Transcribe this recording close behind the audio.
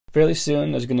Fairly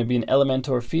soon, there's going to be an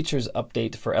Elementor Features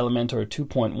update for Elementor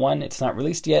 2.1. It's not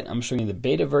released yet. I'm showing you the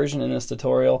beta version in this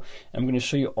tutorial. I'm going to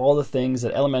show you all the things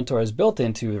that Elementor has built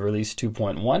into release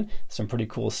 2.1. Some pretty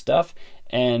cool stuff.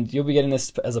 And you'll be getting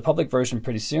this as a public version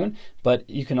pretty soon, but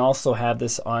you can also have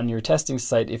this on your testing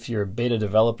site if you're a beta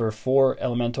developer for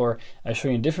Elementor. I show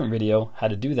you in a different video how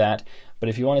to do that. But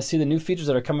if you want to see the new features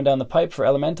that are coming down the pipe for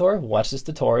Elementor, watch this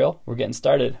tutorial. We're getting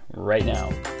started right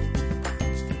now.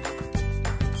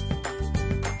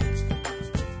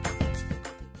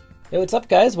 Hey, what's up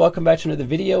guys? Welcome back to another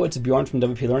video. It's Bjorn from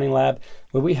WPLearningLab,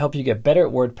 where we help you get better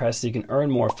at WordPress so you can earn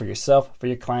more for yourself, for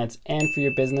your clients, and for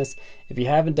your business. If you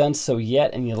haven't done so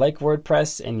yet and you like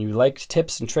WordPress and you like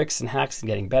tips and tricks and hacks and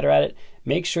getting better at it,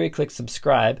 make sure you click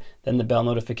subscribe, then the bell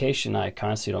notification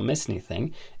icon so you don't miss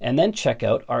anything, and then check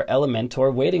out our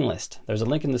Elementor waiting list. There's a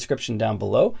link in the description down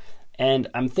below. And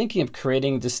I'm thinking of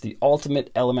creating just the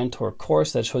ultimate Elementor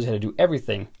course that shows you how to do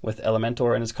everything with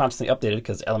Elementor, and is constantly updated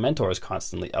because Elementor is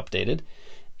constantly updated.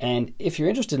 And if you're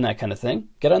interested in that kind of thing,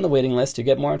 get on the waiting list. You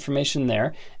get more information there,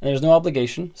 and there's no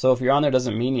obligation. So if you're on there,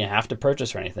 doesn't mean you have to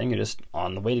purchase or anything. You're just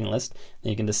on the waiting list. Then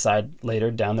you can decide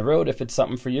later down the road if it's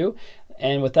something for you.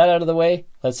 And with that out of the way,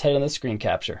 let's head on the screen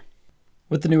capture.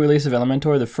 With the new release of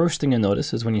Elementor, the first thing you'll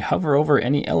notice is when you hover over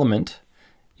any element,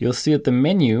 you'll see that the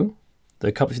menu,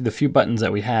 the few buttons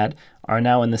that we had, are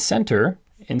now in the center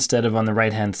instead of on the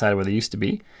right hand side where they used to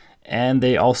be, and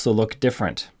they also look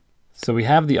different. So we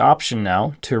have the option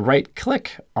now to right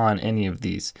click on any of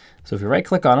these. So if you right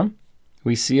click on them,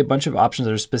 we see a bunch of options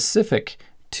that are specific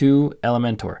to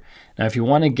Elementor. Now if you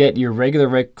want to get your regular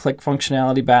right click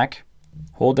functionality back,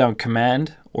 hold down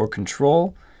Command or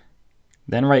Control,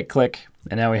 then right click,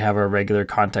 and now we have our regular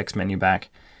context menu back.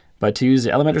 But to use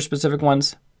the Elementor specific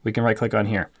ones, we can right click on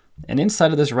here. And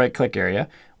inside of this right click area,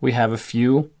 we have a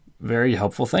few very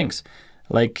helpful things,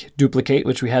 like duplicate,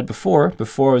 which we had before.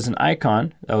 Before it was an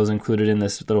icon that was included in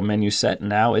this little menu set.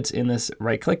 Now it's in this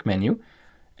right click menu.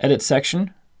 Edit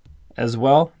section as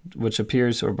well, which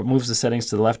appears or moves the settings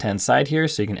to the left hand side here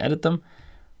so you can edit them.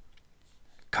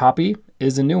 Copy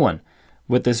is a new one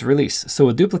with this release. So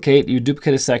with duplicate, you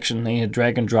duplicate a section and you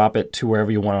drag and drop it to wherever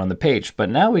you want it on the page. But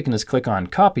now we can just click on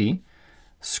copy,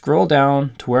 scroll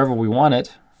down to wherever we want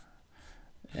it,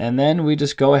 and then we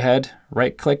just go ahead,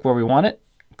 right click where we want it,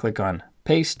 click on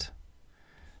paste,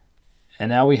 and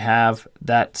now we have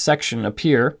that section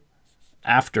appear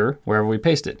after wherever we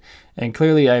paste it. And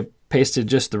clearly I pasted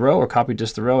just the row or copied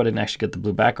just the row. I didn't actually get the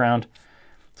blue background.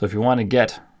 So if you want to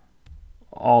get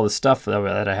all the stuff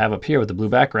that I have up here with the blue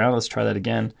background, let's try that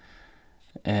again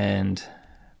and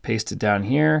paste it down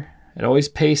here. It always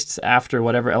pastes after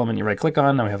whatever element you right click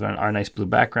on. Now we have our nice blue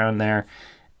background there.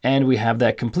 And we have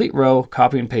that complete row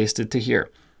copy and pasted to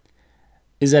here.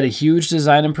 Is that a huge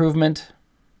design improvement?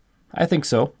 I think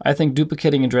so. I think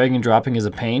duplicating and dragging and dropping is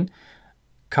a pain.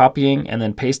 Copying and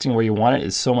then pasting where you want it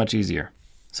is so much easier.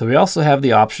 So we also have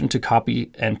the option to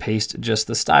copy and paste just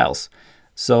the styles.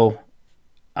 So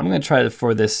I'm going to try it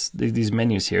for these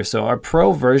menus here. So our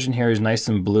Pro version here is nice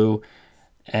and blue,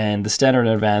 and the Standard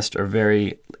and Advanced are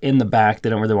very in the back. They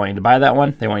don't really want you to buy that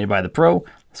one. They want you to buy the Pro,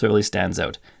 so it really stands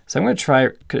out. So I'm going to try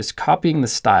just copying the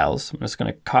styles. I'm just going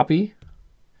to copy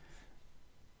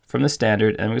from the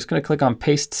Standard, and I'm just going to click on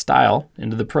Paste Style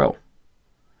into the Pro.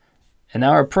 And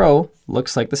now our Pro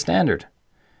looks like the Standard.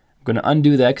 I'm going to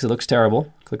undo that because it looks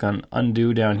terrible. Click on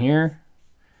Undo down here.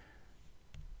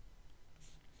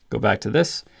 Go back to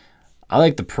this. I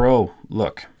like the Pro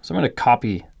look, so I'm going to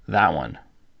copy that one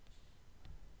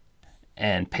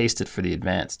and paste it for the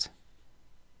Advanced.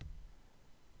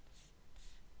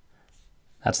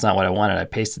 That's not what I wanted. I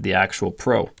pasted the actual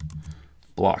Pro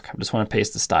block. I just want to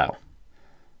paste the style.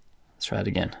 Let's try it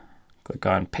again. Click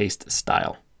on Paste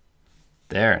Style.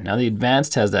 There. Now the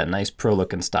Advanced has that nice Pro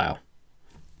looking style.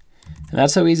 And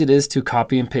that's how easy it is to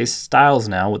copy and paste styles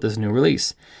now with this new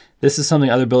release. This is something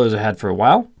other builders have had for a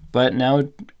while, but now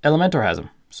Elementor has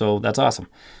them. So that's awesome.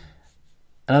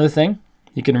 Another thing,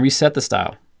 you can reset the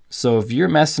style. So if you're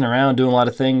messing around doing a lot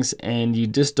of things and you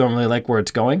just don't really like where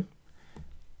it's going,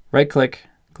 right click,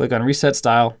 click on Reset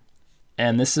Style,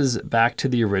 and this is back to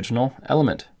the original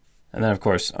element. And then of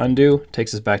course, undo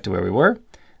takes us back to where we were.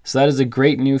 So that is a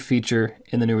great new feature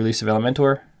in the new release of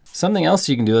Elementor. Something else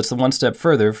you can do that's the one step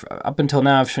further. Up until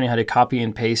now, I've shown you how to copy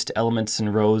and paste elements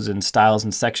and rows and styles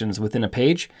and sections within a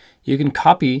page. You can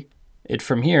copy it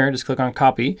from here, just click on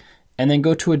copy, and then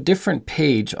go to a different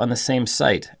page on the same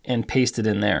site and paste it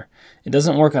in there. It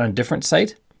doesn't work on a different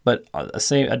site, but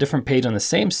a different page on the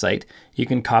same site, you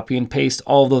can copy and paste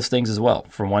all of those things as well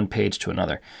from one page to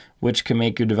another, which can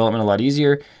make your development a lot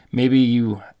easier. Maybe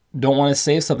you don't want to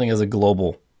save something as a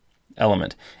global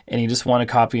element, and you just want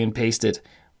to copy and paste it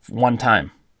one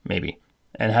time, maybe.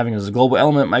 And having it as a global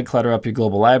element might clutter up your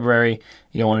global library.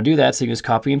 You don't want to do that, so you can just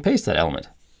copy and paste that element.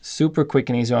 Super quick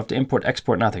and easy. You don't have to import,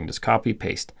 export, nothing. Just copy,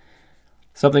 paste.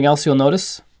 Something else you'll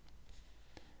notice,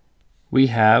 we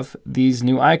have these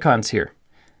new icons here.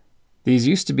 These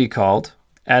used to be called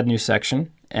Add New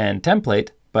Section and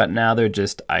Template, but now they're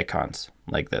just icons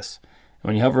like this. And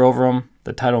when you hover over them,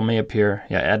 the title may appear.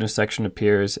 Yeah, Add New Section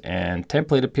appears and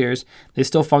Template appears. They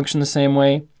still function the same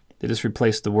way. They just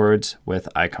replace the words with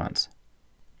icons.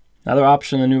 Another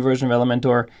option in the new version of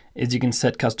Elementor is you can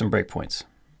set custom breakpoints.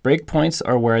 Breakpoints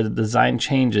are where the design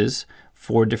changes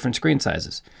for different screen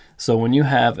sizes. So when you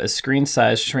have a screen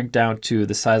size shrink down to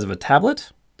the size of a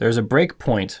tablet, there's a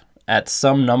breakpoint at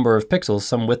some number of pixels,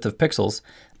 some width of pixels,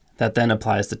 that then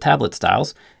applies to tablet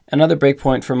styles. Another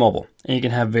breakpoint for mobile. And you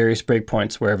can have various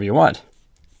breakpoints wherever you want.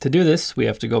 To do this, we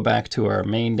have to go back to our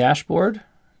main dashboard,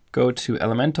 go to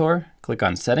Elementor, click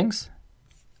on Settings,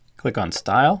 click on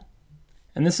Style.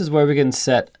 And this is where we can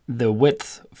set the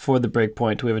width for the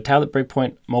breakpoint. We have a tablet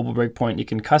breakpoint, mobile breakpoint. You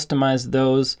can customize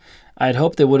those. I'd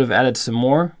hope they would have added some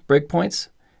more breakpoints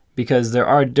because there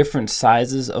are different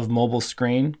sizes of mobile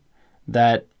screen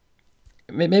that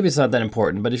maybe it's not that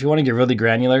important, but if you want to get really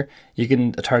granular, you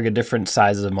can target different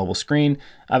sizes of mobile screen.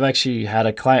 I've actually had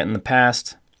a client in the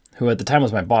past who at the time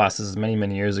was my boss, this is many,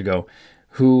 many years ago,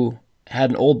 who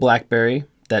had an old BlackBerry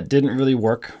that didn't really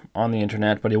work on the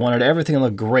internet, but he wanted everything to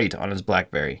look great on his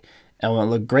BlackBerry. And when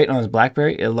it looked great on his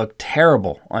BlackBerry, it looked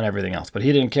terrible on everything else, but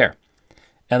he didn't care.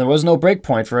 And there was no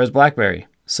breakpoint for his BlackBerry.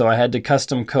 So I had to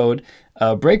custom code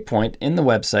a breakpoint in the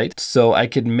website so I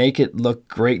could make it look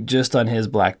great just on his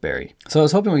BlackBerry. So I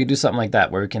was hoping we could do something like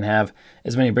that where we can have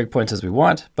as many breakpoints as we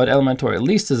want, but Elementor at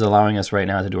least is allowing us right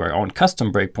now to do our own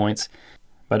custom breakpoints.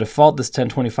 By default, this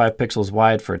 1025 pixels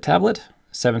wide for a tablet,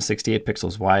 768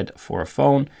 pixels wide for a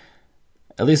phone.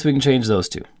 At least we can change those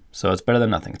two. So it's better than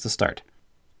nothing. It's a start.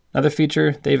 Another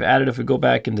feature they've added, if we go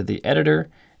back into the editor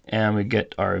and we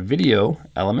get our video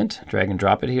element, drag and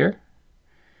drop it here,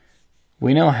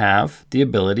 we now have the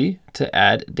ability to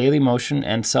add Dailymotion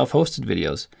and self-hosted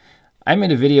videos. I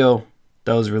made a video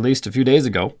that was released a few days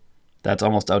ago, that's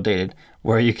almost outdated,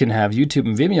 where you can have YouTube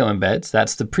and Vimeo embeds.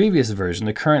 That's the previous version,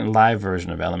 the current live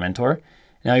version of Elementor.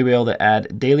 Now you'll be able to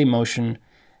add Dailymotion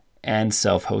and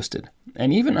self-hosted.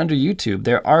 And even under YouTube,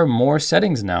 there are more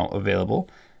settings now available.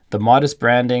 The modest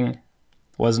branding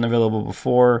wasn't available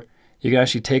before. You can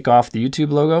actually take off the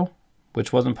YouTube logo,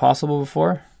 which wasn't possible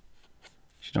before.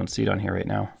 You don't see it on here right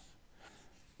now.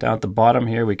 Down at the bottom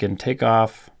here, we can take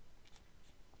off,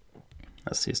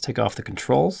 let's take off the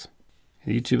controls.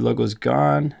 The YouTube logo is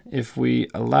gone. If we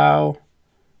allow,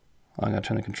 I'm gonna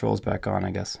turn the controls back on, I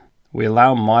guess. We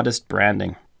allow modest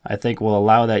branding. I think we'll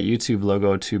allow that YouTube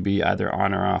logo to be either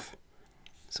on or off.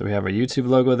 So we have our YouTube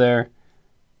logo there.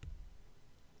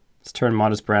 Let's turn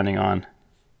modest branding on.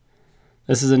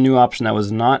 This is a new option that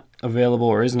was not available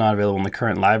or is not available in the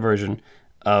current live version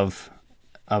of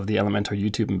the Elementor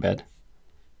YouTube embed.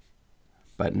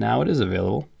 But now it is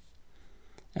available.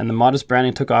 And the modest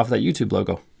branding took off that YouTube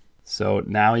logo. So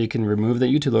now you can remove that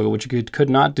YouTube logo, which you could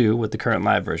not do with the current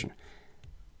live version.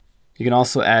 You can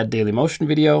also add Dailymotion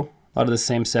video, a lot of the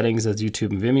same settings as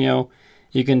YouTube and Vimeo.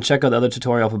 You can check out the other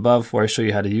tutorial up above where I show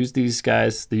you how to use these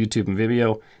guys, the YouTube and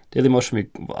Vimeo. Dailymotion will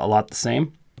be a lot the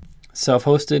same.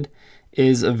 Self-hosted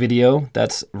is a video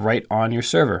that's right on your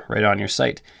server, right on your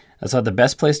site. That's not the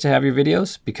best place to have your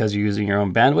videos because you're using your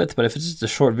own bandwidth, but if it's just a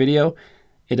short video,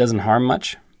 it doesn't harm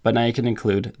much. But now you can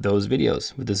include those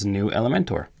videos with this new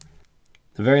Elementor.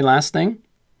 The very last thing,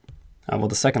 well,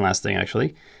 the second last thing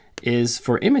actually, is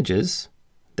for images,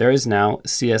 there is now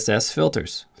CSS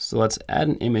filters. So let's add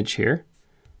an image here.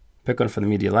 Pick one from the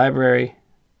media library.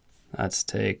 Let's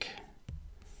take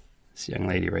this young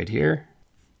lady right here.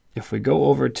 If we go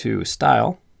over to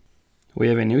style, we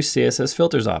have a new CSS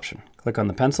filters option. Click on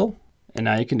the pencil, and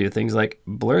now you can do things like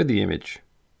blur the image,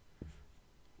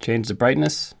 change the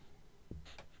brightness,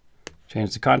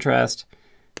 change the contrast,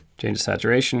 change the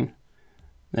saturation.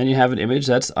 Then you have an image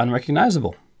that's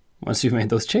unrecognizable once you've made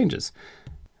those changes.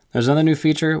 There's another new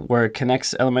feature where it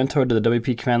connects Elementor to the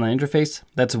WP command line interface.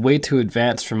 That's way too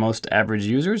advanced for most average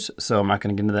users, so I'm not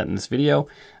going to get into that in this video,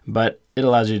 but it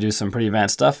allows you to do some pretty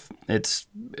advanced stuff. It's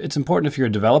important if you're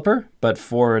a developer, but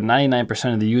for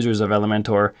 99% of the users of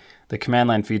Elementor, the command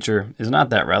line feature is not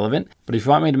that relevant. But if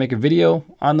you want me to make a video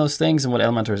on those things and what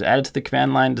Elementor has added to the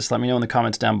command line, just let me know in the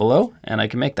comments down below, and I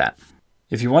can make that.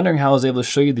 If you're wondering how I was able to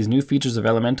show you these new features of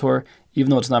Elementor, even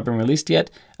though it's not been released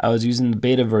yet, I was using the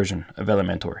beta version of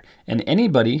Elementor. And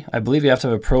anybody, I believe you have to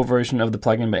have a pro version of the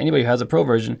plugin, but anybody who has a pro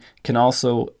version can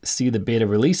also see the beta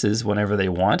releases whenever they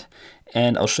want.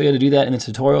 And I'll show you how to do that in the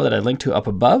tutorial that I linked to up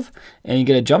above, and you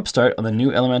get a jump start on the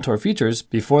new Elementor features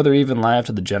before they're even live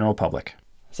to the general public.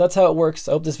 So that's how it works.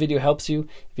 I hope this video helps you.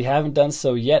 If you haven't done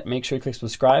so yet, make sure you click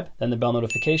subscribe, then the bell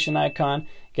notification icon.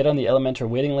 Get on the Elementor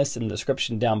waiting list in the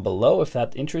description down below if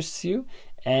that interests you.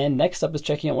 And next up is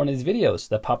checking out one of these videos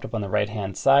that popped up on the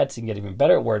right-hand side so you can get even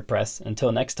better at WordPress.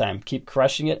 Until next time, keep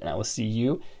crushing it, and I will see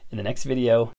you in the next video.